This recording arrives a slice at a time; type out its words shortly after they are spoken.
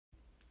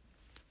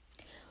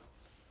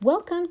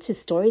Welcome to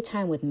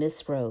Storytime with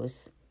Miss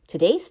Rose.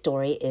 Today's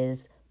story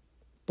is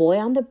Boy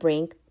on the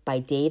Brink by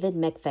David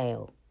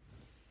McPhail.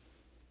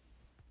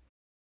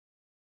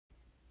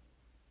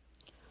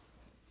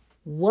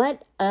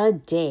 What a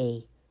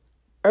day!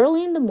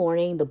 Early in the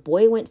morning, the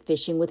boy went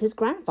fishing with his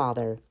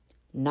grandfather.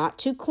 Not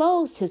too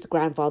close, his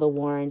grandfather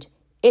warned.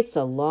 It's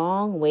a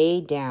long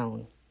way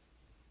down.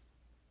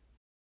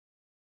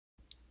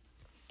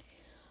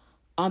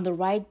 On the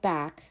ride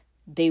back,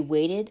 they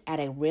waited at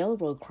a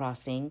railroad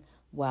crossing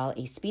while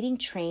a speeding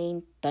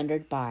train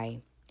thundered by.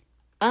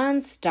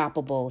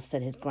 Unstoppable,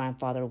 said his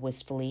grandfather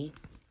wistfully.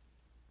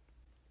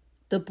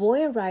 The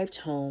boy arrived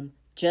home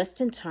just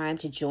in time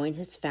to join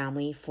his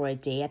family for a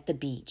day at the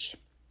beach.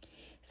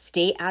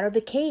 Stay out of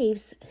the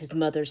caves, his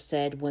mother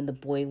said when the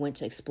boy went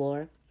to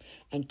explore.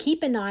 And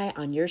keep an eye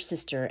on your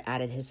sister,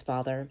 added his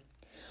father.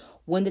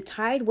 When the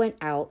tide went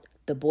out,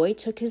 the boy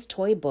took his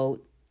toy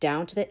boat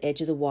down to the edge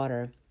of the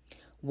water.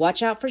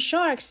 Watch out for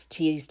sharks,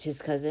 teased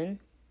his cousin.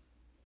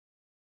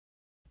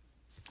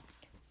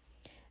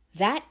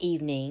 That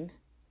evening,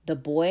 the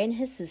boy and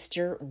his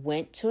sister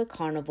went to a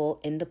carnival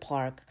in the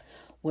park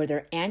where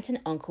their aunt and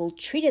uncle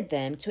treated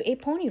them to a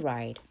pony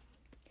ride.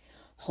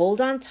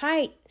 Hold on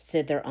tight,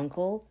 said their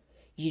uncle.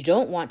 You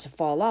don't want to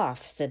fall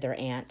off, said their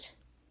aunt.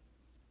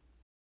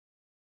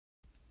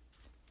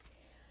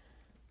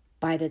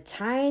 By the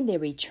time they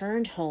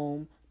returned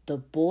home, the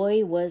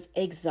boy was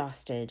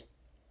exhausted.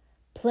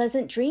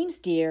 Pleasant dreams,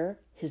 dear,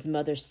 his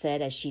mother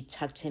said as she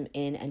tucked him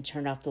in and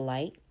turned off the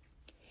light.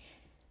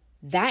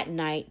 That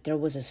night there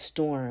was a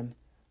storm.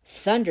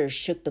 Thunder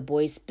shook the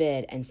boy's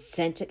bed and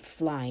sent it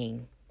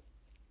flying.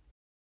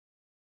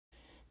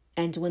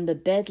 And when the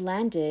bed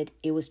landed,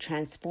 it was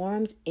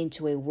transformed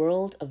into a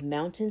world of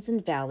mountains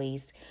and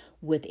valleys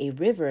with a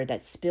river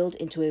that spilled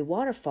into a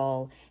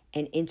waterfall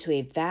and into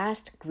a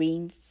vast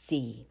green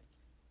sea.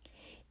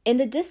 In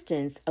the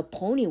distance, a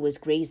pony was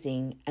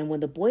grazing, and when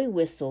the boy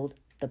whistled,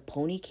 the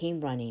pony came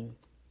running.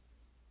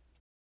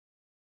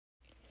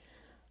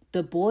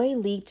 The boy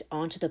leaped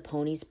onto the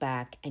pony's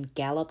back and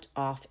galloped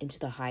off into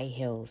the high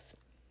hills.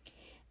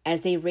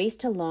 As they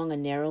raced along a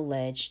narrow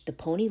ledge, the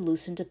pony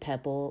loosened a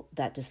pebble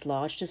that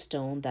dislodged a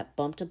stone that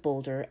bumped a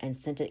boulder and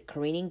sent it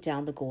careening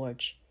down the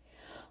gorge,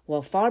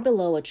 while far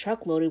below a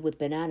truck loaded with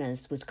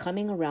bananas was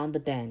coming around the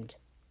bend.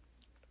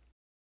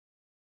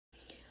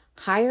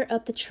 Higher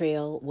up the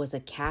trail was a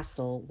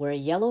castle where a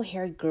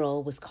yellow-haired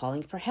girl was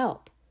calling for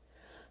help.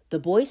 The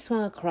boy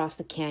swung across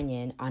the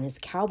canyon on his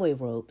cowboy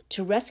rope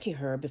to rescue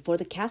her before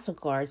the castle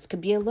guards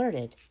could be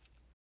alerted.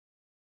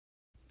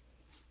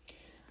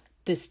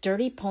 The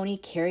sturdy pony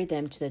carried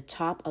them to the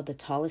top of the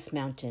tallest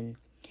mountain.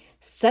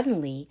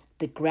 Suddenly,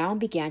 the ground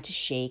began to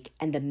shake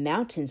and the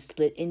mountain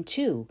split in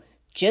two,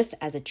 just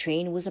as a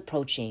train was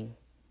approaching.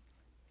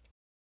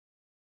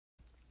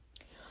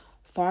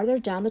 Farther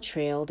down the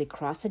trail, they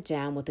crossed a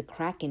dam with a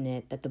crack in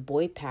it that the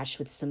boy patched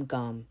with some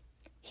gum.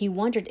 He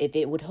wondered if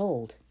it would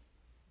hold.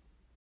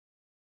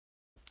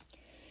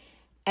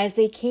 As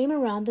they came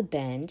around the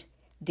bend,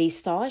 they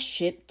saw a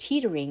ship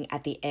teetering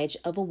at the edge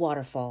of a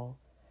waterfall.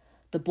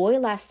 The boy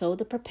lassoed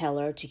the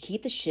propeller to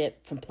keep the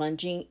ship from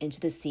plunging into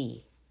the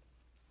sea.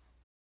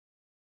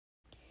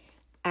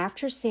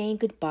 After saying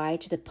goodbye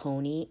to the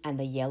pony and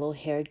the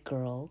yellow-haired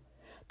girl,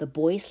 the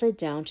boy slid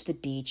down to the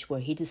beach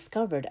where he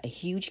discovered a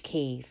huge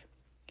cave.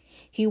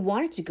 He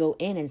wanted to go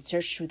in and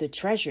search through the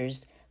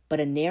treasures, but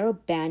a narrow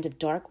band of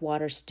dark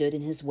water stood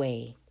in his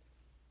way.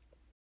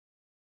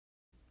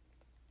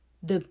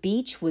 The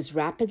beach was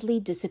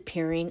rapidly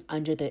disappearing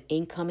under the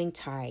incoming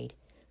tide,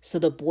 so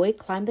the boy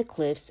climbed the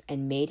cliffs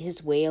and made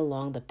his way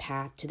along the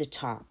path to the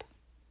top.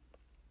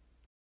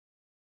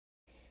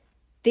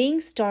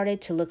 Things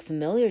started to look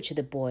familiar to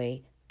the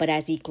boy, but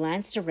as he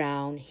glanced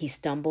around, he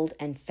stumbled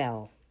and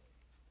fell.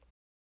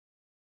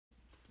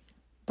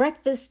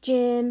 "Breakfast,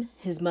 Jim,"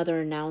 his mother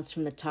announced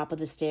from the top of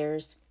the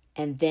stairs,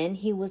 and then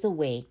he was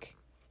awake.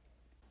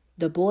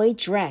 The boy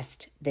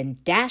dressed, then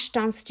dashed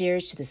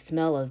downstairs to the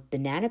smell of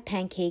banana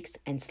pancakes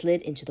and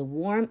slid into the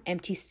warm,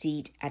 empty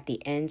seat at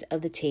the end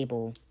of the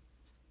table.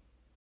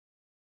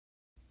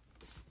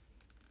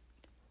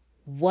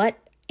 What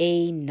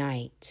a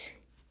night!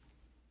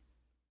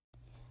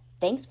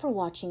 Thanks for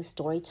watching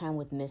Storytime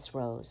with Miss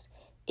Rose.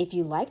 If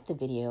you liked the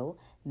video,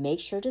 make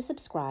sure to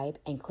subscribe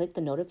and click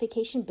the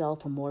notification bell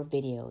for more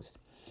videos.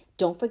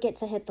 Don't forget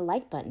to hit the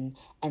like button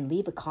and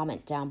leave a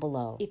comment down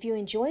below. If you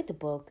enjoyed the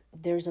book,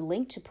 there's a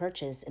link to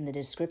purchase in the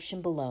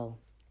description below.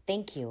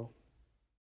 Thank you.